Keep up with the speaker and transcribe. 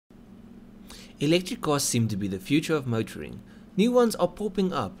Electric cars seem to be the future of motoring. New ones are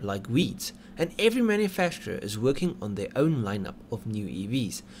popping up like weeds, and every manufacturer is working on their own lineup of new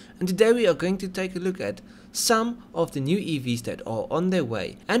EVs. And today we are going to take a look at some of the new EVs that are on their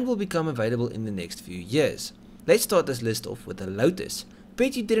way and will become available in the next few years. Let's start this list off with a Lotus.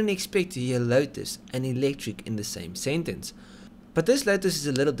 Bet you didn't expect to hear Lotus and electric in the same sentence. But this Lotus is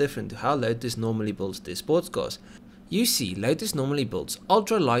a little different to how Lotus normally builds their sports cars. You see, Lotus normally builds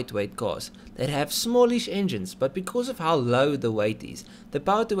ultra lightweight cars that have smallish engines, but because of how low the weight is, the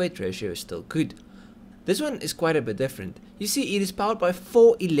power to weight ratio is still good. This one is quite a bit different. You see, it is powered by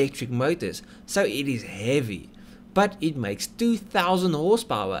 4 electric motors, so it is heavy, but it makes 2000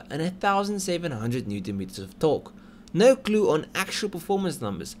 horsepower and 1700 Nm of torque. No clue on actual performance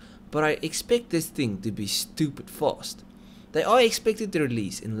numbers, but I expect this thing to be stupid fast. They are expected to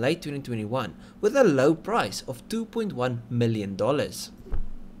release in late 2021 with a low price of $2.1 million.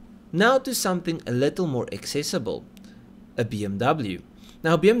 Now to something a little more accessible, a BMW.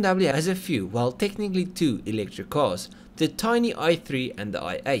 Now BMW has a few, well technically 2 electric cars, the tiny i3 and the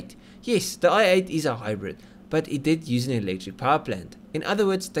i8. Yes, the i8 is a hybrid, but it did use an electric power plant. In other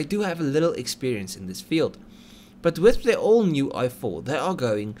words, they do have a little experience in this field. But with their all new i4, they are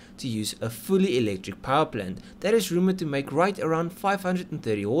going to use a fully electric power plant that is rumored to make right around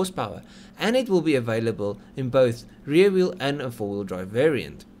 530 horsepower, and it will be available in both rear wheel and a 4-wheel drive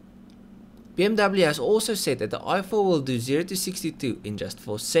variant. BMW has also said that the i4 will do 0 to 62 in just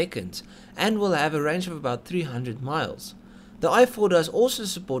 4 seconds and will have a range of about 300 miles. The i4 does also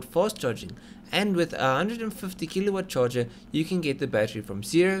support fast charging, and with a 150 kilowatt charger you can get the battery from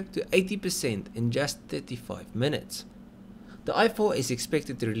 0 to 80% in just 35 minutes. The i4 is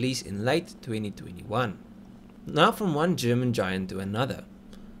expected to release in late 2021. Now from one German giant to another.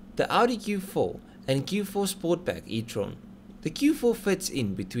 The Audi Q4 and Q4 Sportback e-tron. The Q4 fits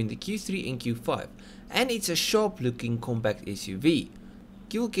in between the Q3 and Q5, and it's a sharp looking compact SUV.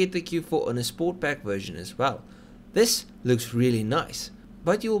 You'll get the Q4 on a Sportback version as well. This looks really nice,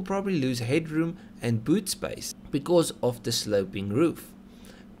 but you will probably lose headroom and boot space because of the sloping roof.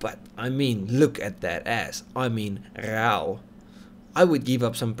 But I mean, look at that ass. I mean, wow. I would give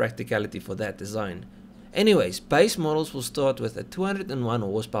up some practicality for that design. Anyways, base models will start with a 201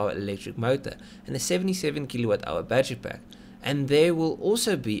 horsepower electric motor and a 77 kilowatt hour battery pack. And there will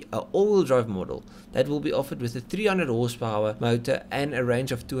also be an all-wheel drive model that will be offered with a 300 horsepower motor and a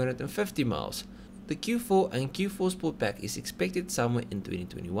range of 250 miles. The Q4 and Q4 Sportback is expected somewhere in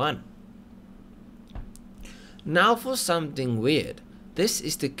 2021. Now for something weird. This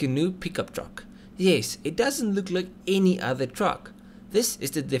is the Canoe pickup truck. Yes, it doesn't look like any other truck. This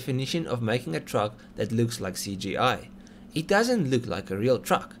is the definition of making a truck that looks like CGI. It doesn't look like a real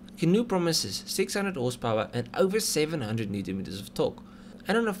truck. Canoe promises 600 horsepower and over 700 Nm of torque,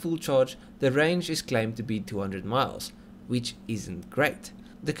 and on a full charge the range is claimed to be 200 miles, which isn't great.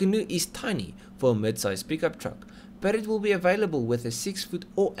 The Canoe is tiny for a mid-size pickup truck, but it will be available with a 6 foot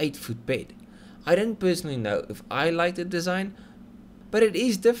or 8 foot bed. I don't personally know if I like the design, but it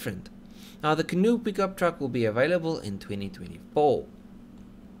is different. Now the Canoe pickup truck will be available in 2024.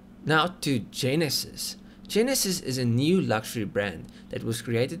 Now to Genesis. Genesis is a new luxury brand that was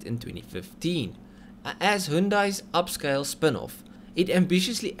created in 2015. As Hyundai's upscale spin-off, it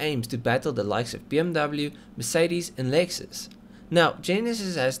ambitiously aims to battle the likes of BMW, Mercedes and Lexus. Now,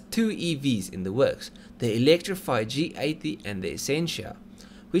 Genesis has 2 EVs in the works, the electrified G80 and the Essentia,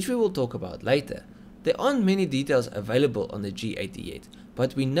 which we will talk about later. There aren't many details available on the G80 yet,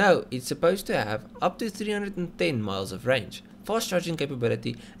 but we know it's supposed to have up to 310 miles of range, fast charging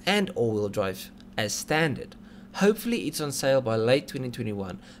capability and all-wheel drive as standard. Hopefully it's on sale by late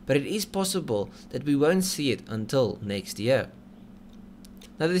 2021, but it is possible that we won't see it until next year.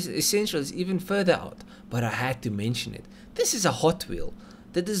 Now this Essential is even further out, but I had to mention it. This is a Hot Wheel.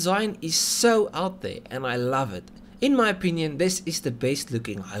 The design is so out there and I love it. In my opinion, this is the best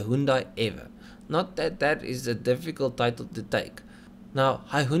looking Hyundai ever. Not that that is a difficult title to take. Now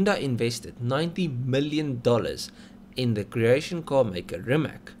Hyundai invested $90 million in the Croatian car maker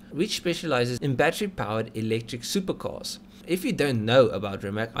Rimac, which specializes in battery powered electric supercars. If you don't know about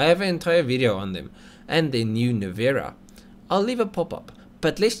Rimac, I have an entire video on them and their new Nevera. I'll leave a pop-up,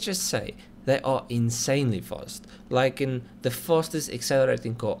 but let's just say they are insanely fast, like in the fastest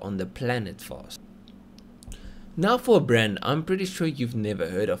accelerating car on the planet fast. Now for a brand I'm pretty sure you've never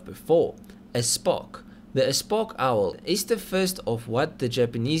heard of before, Spark. The Spark Owl is the first of what the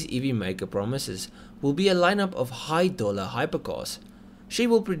Japanese EV maker promises will be a lineup of high-dollar hypercars. She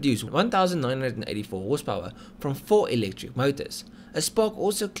will produce 1984 horsepower from 4 electric motors. Spark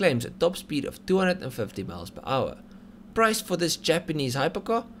also claims a top speed of 250 miles per hour. Price for this Japanese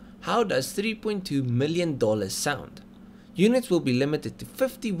hypercar? How does $3.2 million sound? Units will be limited to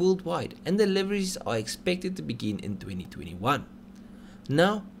 50 worldwide and deliveries are expected to begin in 2021.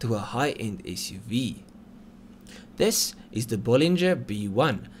 Now to a high-end SUV. This is the Bollinger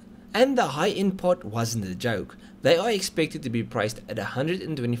B1, and the high-end part wasn't a joke. They are expected to be priced at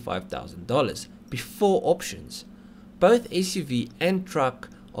 $125,000 before options. Both SUV and truck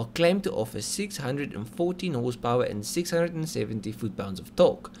are claimed to offer 614 horsepower and 670 foot-pounds of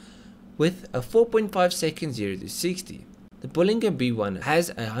torque, with a 4.5 second 0 to 60. The Bollinger B1 has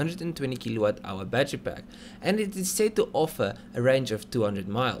a 120 kWh battery pack and it is said to offer a range of 200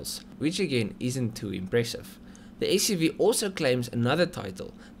 miles, which again isn't too impressive. The SUV also claims another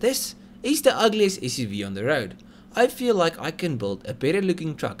title. This is the ugliest SUV on the road. I feel like I can build a better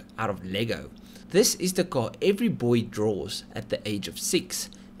looking truck out of Lego. This is the car every boy draws at the age of 6,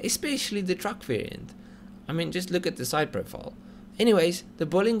 especially the truck variant. I mean, just look at the side profile. Anyways, the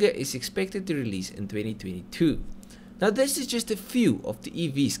Bollinger is expected to release in 2022. Now this is just a few of the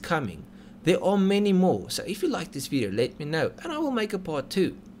EVs coming. There are many more, so if you like this video, let me know and I will make a part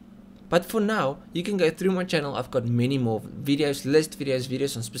 2. But for now, you can go through my channel. I've got many more videos, list videos,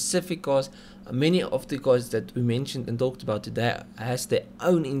 videos on specific cars. Many of the cars that we mentioned and talked about today has their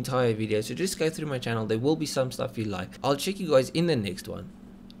own entire video, so just go through my channel. There will be some stuff you like. I'll check you guys in the next one.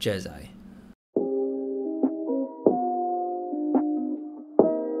 Cheers.